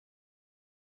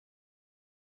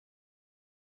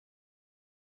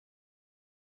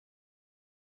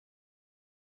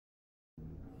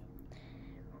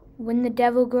When the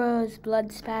devil grows,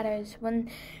 blood spatters. When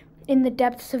in the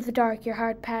depths of the dark your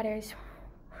heart patters.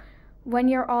 When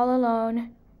you're all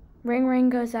alone, ring ring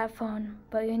goes that phone,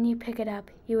 but when you pick it up,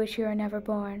 you wish you were never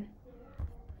born.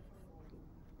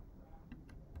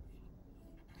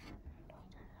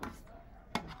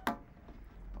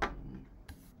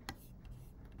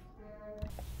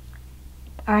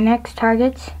 Our next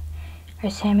targets are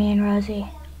Sammy and Rosie.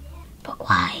 But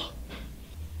why?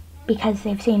 Because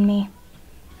they've seen me.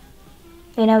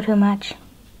 They know too much.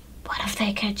 What if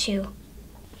they catch you?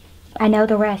 I know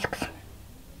the risks.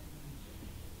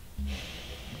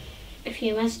 If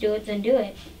you must do it, then do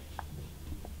it.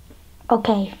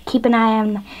 Okay, keep an eye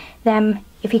on them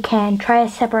if you can. Try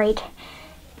to separate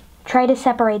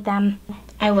them.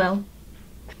 I will.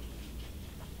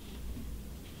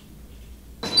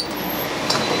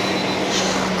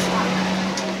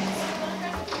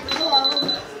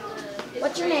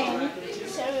 What's your name?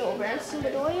 Samuel Berenson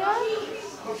Bedoya.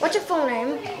 What's your full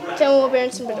name? Samuel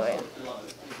Berenson Bedoya.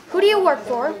 Who do you work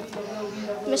for?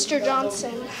 Mr.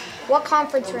 Johnson. What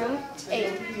conference room? 8.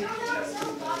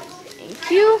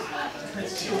 Thank you.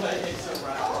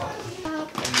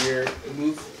 And your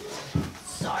move.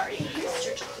 Sorry,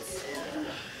 Mr. Johnson.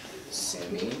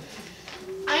 Sammy.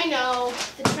 I know.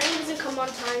 The train doesn't come on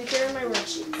time. Here are my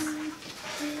worksheets.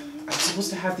 I'm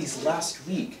supposed to have these last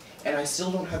week, and I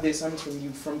still don't have the assignments from you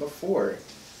from before.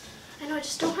 I know, I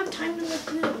just don't have time to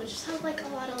look new. I just have like a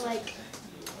lot of like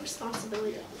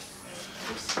responsibility.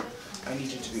 I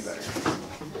need you to be better.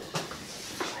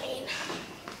 Fine.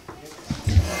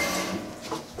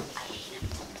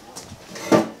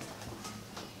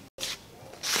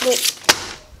 Wait,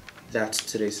 That's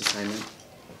today's assignment.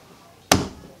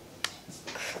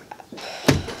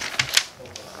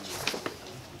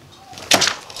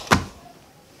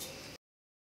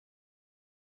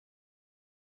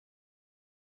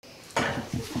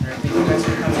 Thank you guys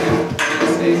for coming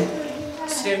in.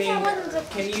 Sammy,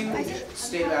 can you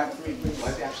stay back for me, please?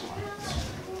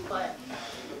 But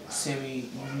Sammy,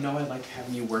 you know I like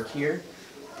having you work here,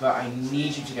 but I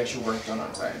need you to get your work done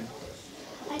on time.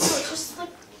 I know, it's just like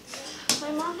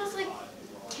my mom has like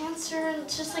cancer and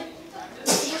it's just like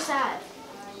so sad.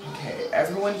 Okay,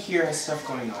 everyone here has stuff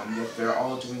going on, yet they're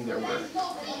all doing their work.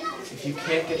 If you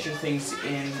can't get your things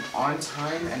in on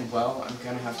time and well, I'm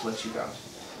gonna have to let you go.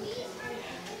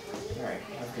 Alright,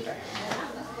 have a good day.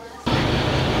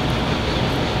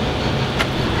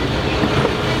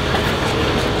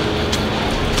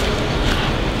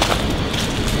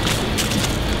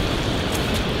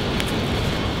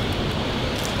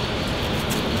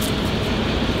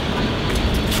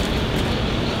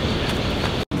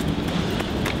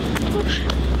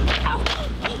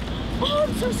 Oh,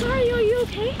 I'm so sorry. Are you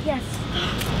okay? yes.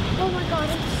 Oh my god,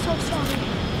 I'm so sorry.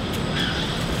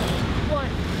 What?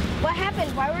 What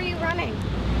happened? Why were you running?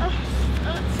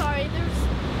 Sorry, there's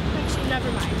actually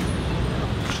never mind.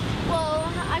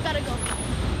 Well, I gotta go.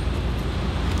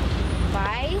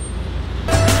 Bye.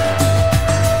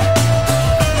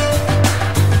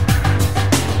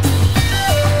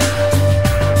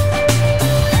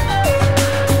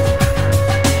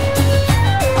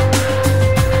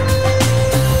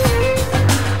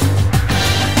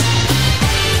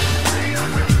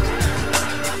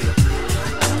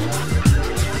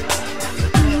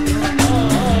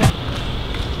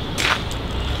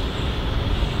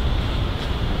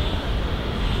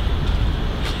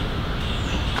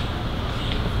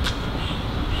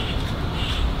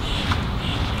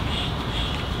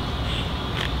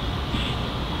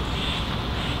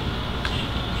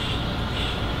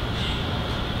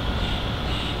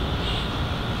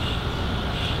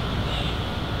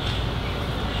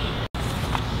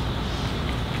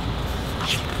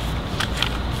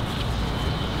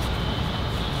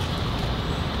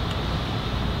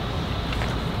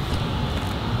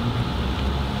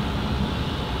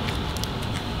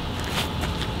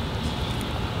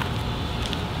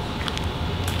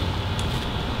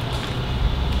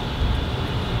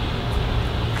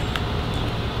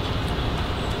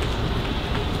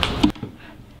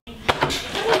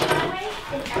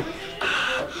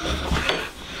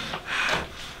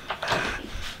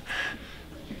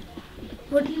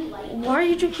 Why are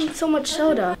you drinking so much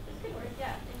soda?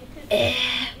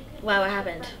 Why, what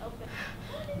happened?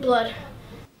 Blood.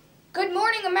 Good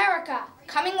morning, America.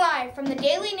 Coming live from the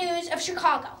Daily News of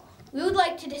Chicago, we would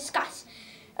like to discuss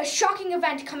a shocking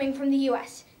event coming from the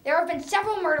U.S. There have been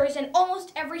several murders in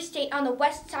almost every state on the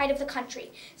west side of the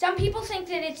country. Some people think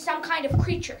that it's some kind of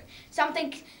creature. Some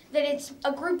think that it's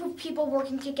a group of people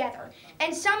working together.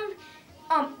 And some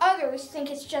others think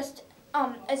it's just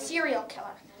a serial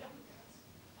killer.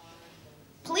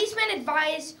 Policemen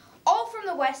advise all from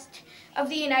the west of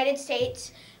the United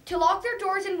States, to lock their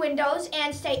doors and windows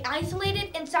and stay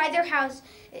isolated inside their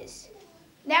houses.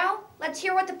 Now, let's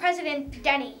hear what the President,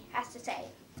 Denny, has to say.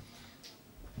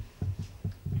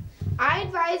 I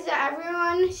advise that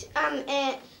everyone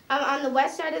on the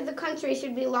west side of the country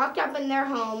should be locked up in their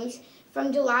homes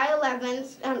from July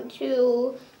 11th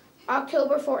to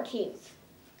October 14th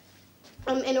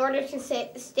in order to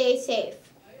stay safe.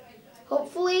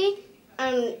 Hopefully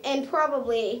and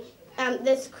probably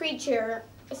this creature,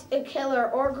 a killer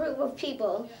or group of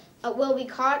people will be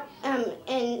caught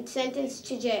and sentenced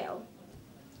to jail.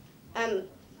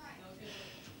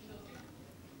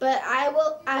 But I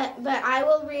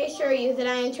will reassure you that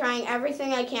I am trying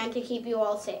everything I can to keep you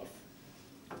all safe.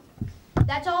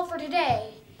 That's all for today.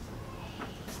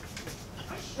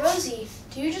 Rosie,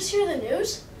 do you just hear the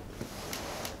news?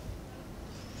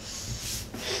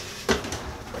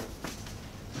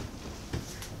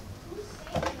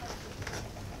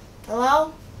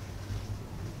 Hello?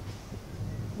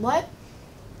 What?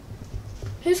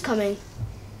 Who's coming?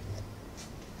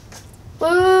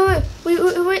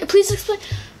 Wait, please explain.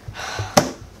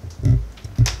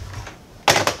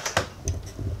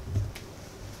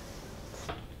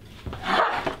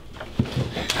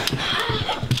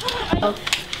 Oh.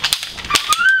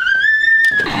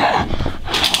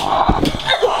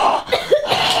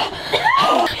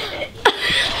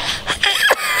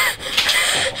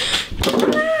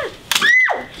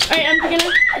 Alright, I'm gonna...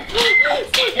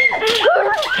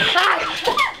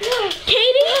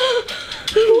 Katie?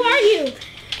 Who are you?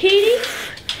 Katie?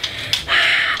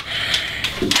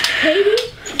 Katie?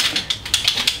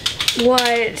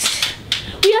 What?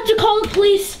 We have to call the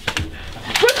police.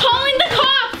 We're calling the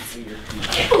cops!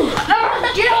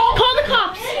 Call the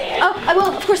cops! Oh, I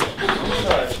will, of course.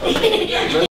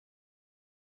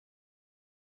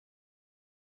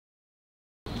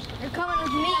 You're coming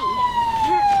with me.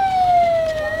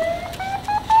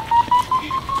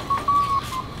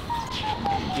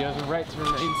 You have the right to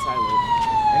remain silent.